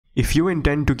If you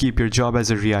intend to keep your job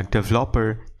as a React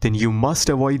developer, then you must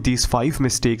avoid these 5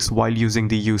 mistakes while using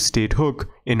the useState hook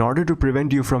in order to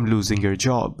prevent you from losing your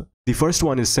job. The first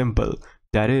one is simple,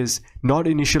 that is, not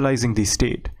initializing the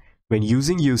state. When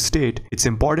using useState, it's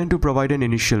important to provide an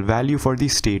initial value for the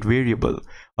state variable,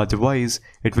 otherwise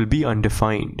it will be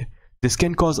undefined. This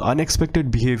can cause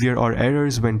unexpected behavior or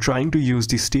errors when trying to use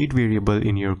the state variable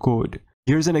in your code.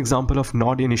 Here's an example of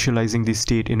not initializing the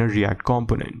state in a React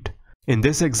component. In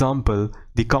this example,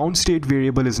 the count state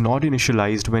variable is not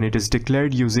initialized when it is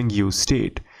declared using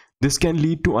useState. This can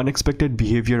lead to unexpected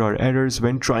behavior or errors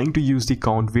when trying to use the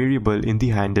count variable in the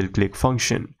handle-click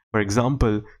function. For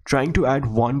example, trying to add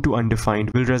 1 to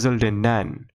undefined will result in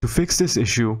nan. To fix this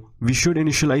issue, we should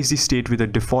initialize the state with a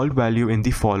default value in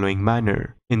the following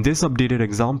manner. In this updated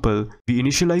example, we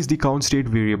initialize the count state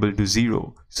variable to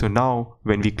 0. So now,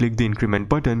 when we click the increment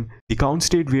button, the count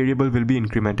state variable will be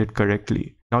incremented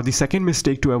correctly. Now the second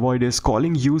mistake to avoid is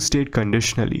calling useState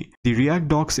conditionally. The React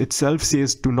docs itself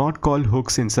says to not call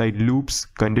hooks inside loops,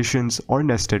 conditions, or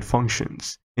nested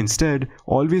functions. Instead,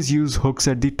 always use hooks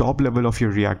at the top level of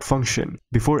your React function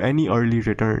before any early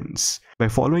returns. By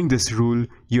following this rule,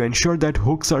 you ensure that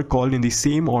hooks are called in the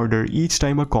same order each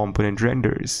time a component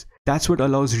renders. That's what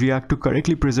allows React to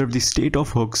correctly preserve the state of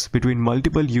hooks between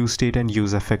multiple useState and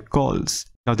useEffect calls.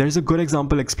 Now there's a good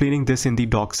example explaining this in the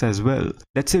docs as well.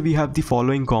 Let's say we have the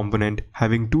following component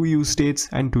having 2 useStates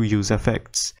and 2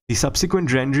 useEffects. The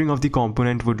subsequent rendering of the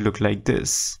component would look like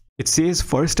this. It says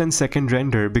first and second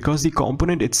render because the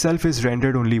component itself is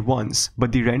rendered only once,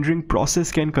 but the rendering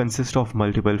process can consist of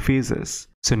multiple phases.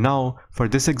 So now, for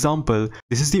this example,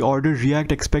 this is the order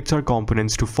React expects our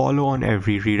components to follow on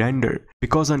every re-render.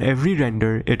 Because on every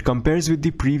render, it compares with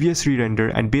the previous re-render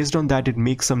and based on that it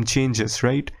makes some changes,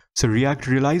 right? So React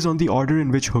relies on the order in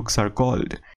which hooks are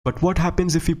called. But what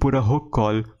happens if we put a hook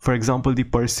call, for example the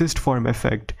persist form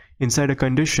effect, inside a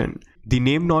condition? The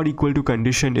name not equal to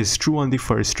condition is true on the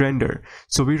first render,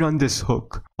 so we run this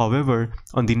hook. However,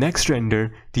 on the next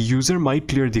render, the user might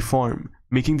clear the form,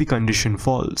 making the condition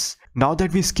false. Now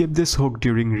that we skip this hook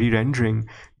during re-rendering,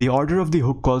 the order of the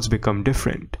hook calls become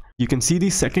different. You can see the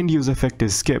second useEffect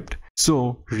is skipped.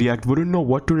 So React wouldn't know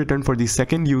what to return for the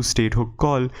second useState hook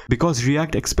call because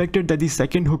React expected that the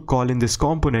second hook call in this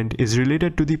component is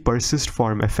related to the persist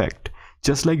form effect,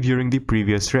 just like during the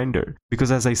previous render.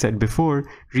 Because as I said before,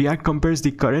 React compares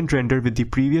the current render with the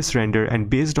previous render and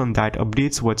based on that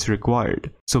updates what's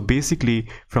required. So basically,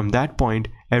 from that point,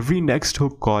 every next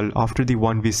hook call after the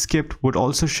one we skipped would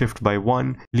also shift by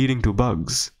 1, leading to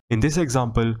bugs. In this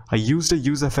example, I used a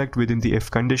useEffect within the if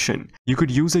condition. You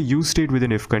could use a useState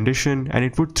within if condition and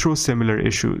it would throw similar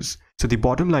issues. So the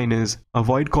bottom line is,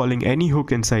 avoid calling any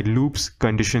hook inside loops,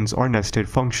 conditions, or nested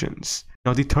functions.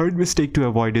 Now the third mistake to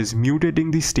avoid is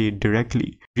mutating the state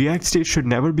directly. React state should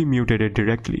never be mutated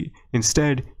directly.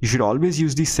 Instead, you should always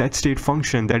use the setState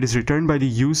function that is returned by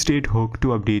the useState hook to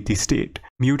update the state.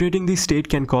 Mutating the state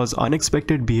can cause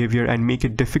unexpected behavior and make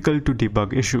it difficult to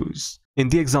debug issues. In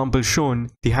the example shown,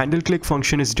 the handle-click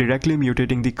function is directly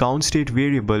mutating the count state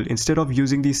variable instead of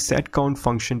using the setCount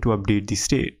function to update the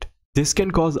state. This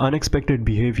can cause unexpected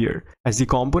behavior, as the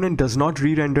component does not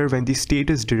re-render when the state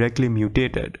is directly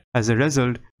mutated. As a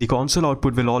result, the console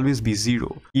output will always be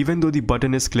 0, even though the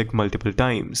button is clicked multiple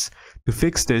times. To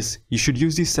fix this, you should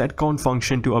use the setCount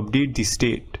function to update the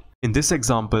state. In this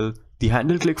example, the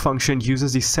handle-click function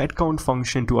uses the setCount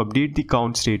function to update the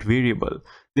count state variable.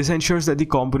 This ensures that the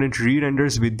component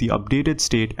re-renders with the updated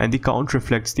state and the count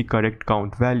reflects the correct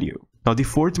count value. Now the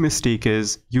fourth mistake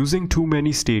is using too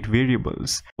many state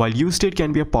variables. While useState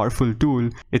can be a powerful tool,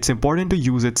 it's important to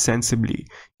use it sensibly.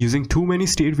 Using too many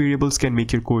state variables can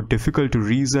make your code difficult to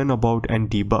reason about and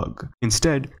debug.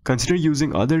 Instead, consider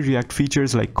using other React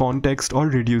features like context or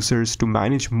reducers to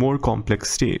manage more complex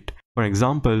state. For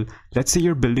example, let's say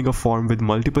you're building a form with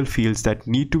multiple fields that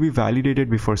need to be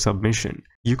validated before submission.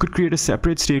 You could create a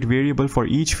separate state variable for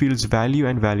each field's value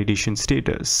and validation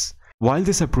status. While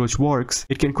this approach works,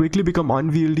 it can quickly become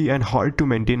unwieldy and hard to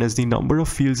maintain as the number of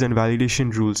fields and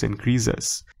validation rules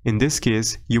increases. In this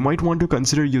case, you might want to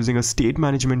consider using a state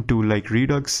management tool like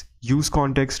Redux,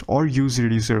 useContext, or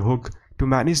useReducerHook to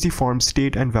manage the form's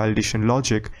state and validation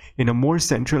logic in a more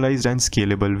centralized and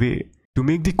scalable way. To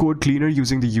make the code cleaner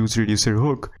using the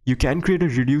useReducerHook, you can create a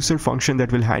reducer function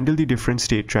that will handle the different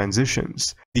state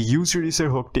transitions. The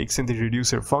useReducerHook takes in the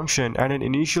reducer function and an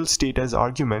initial state as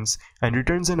arguments and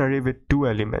returns an array with 2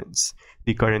 elements,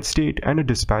 the current state and a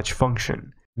dispatch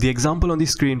function. The example on the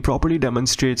screen properly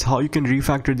demonstrates how you can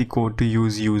refactor the code to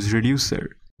use useReducer.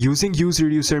 Using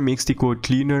useReducer makes the code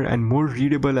cleaner and more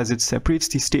readable as it separates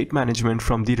the state management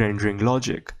from the rendering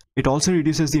logic. It also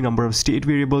reduces the number of state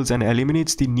variables and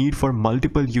eliminates the need for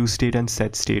multiple useState and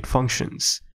setState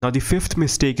functions. Now the fifth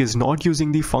mistake is not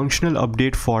using the functional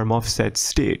update form of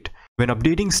setState. When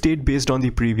updating state based on the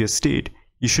previous state,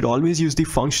 you should always use the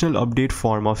functional update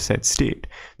form of setState.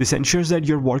 This ensures that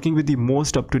you're working with the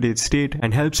most up-to-date state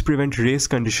and helps prevent race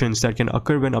conditions that can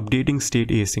occur when updating state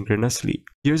asynchronously.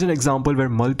 Here's an example where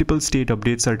multiple state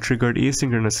updates are triggered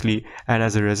asynchronously, and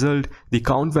as a result, the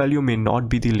count value may not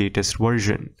be the latest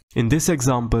version. In this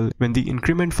example, when the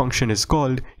increment function is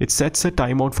called, it sets a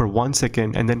timeout for 1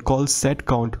 second and then calls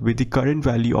setCount with the current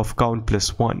value of count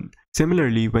plus 1.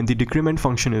 Similarly, when the decrement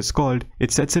function is called,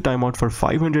 it sets a timeout for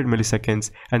 500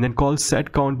 milliseconds and then calls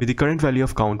setCount with the current value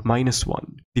of count minus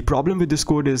 1. The problem with this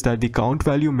code is that the count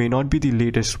value may not be the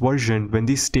latest version when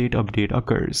the state update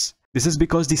occurs. This is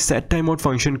because the setTimeout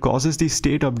function causes the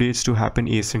state updates to happen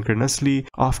asynchronously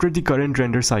after the current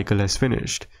render cycle has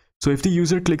finished. So if the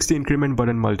user clicks the increment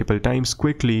button multiple times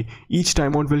quickly, each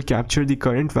timeout will capture the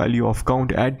current value of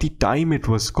count at the time it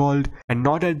was called and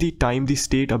not at the time the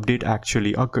state update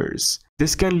actually occurs.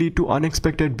 This can lead to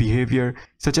unexpected behavior,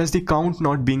 such as the count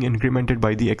not being incremented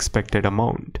by the expected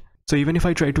amount. So even if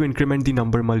I try to increment the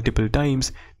number multiple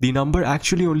times, the number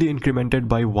actually only incremented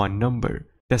by one number,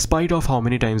 despite of how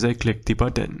many times I clicked the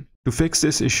button. To fix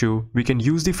this issue, we can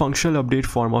use the functional update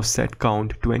form of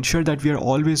setCount to ensure that we are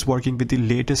always working with the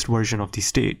latest version of the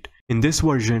state. In this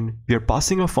version, we are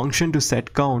passing a function to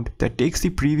setCount that takes the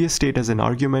previous state as an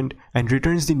argument and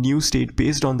returns the new state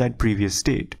based on that previous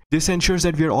state. This ensures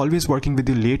that we are always working with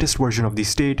the latest version of the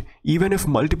state, even if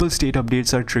multiple state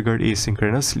updates are triggered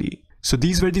asynchronously. So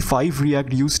these were the 5 React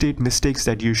useState mistakes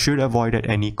that you should avoid at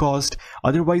any cost,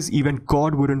 otherwise even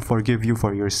God wouldn't forgive you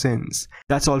for your sins.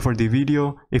 That's all for the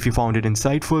video. If you found it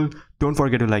insightful, don't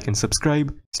forget to like and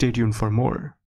subscribe. Stay tuned for more.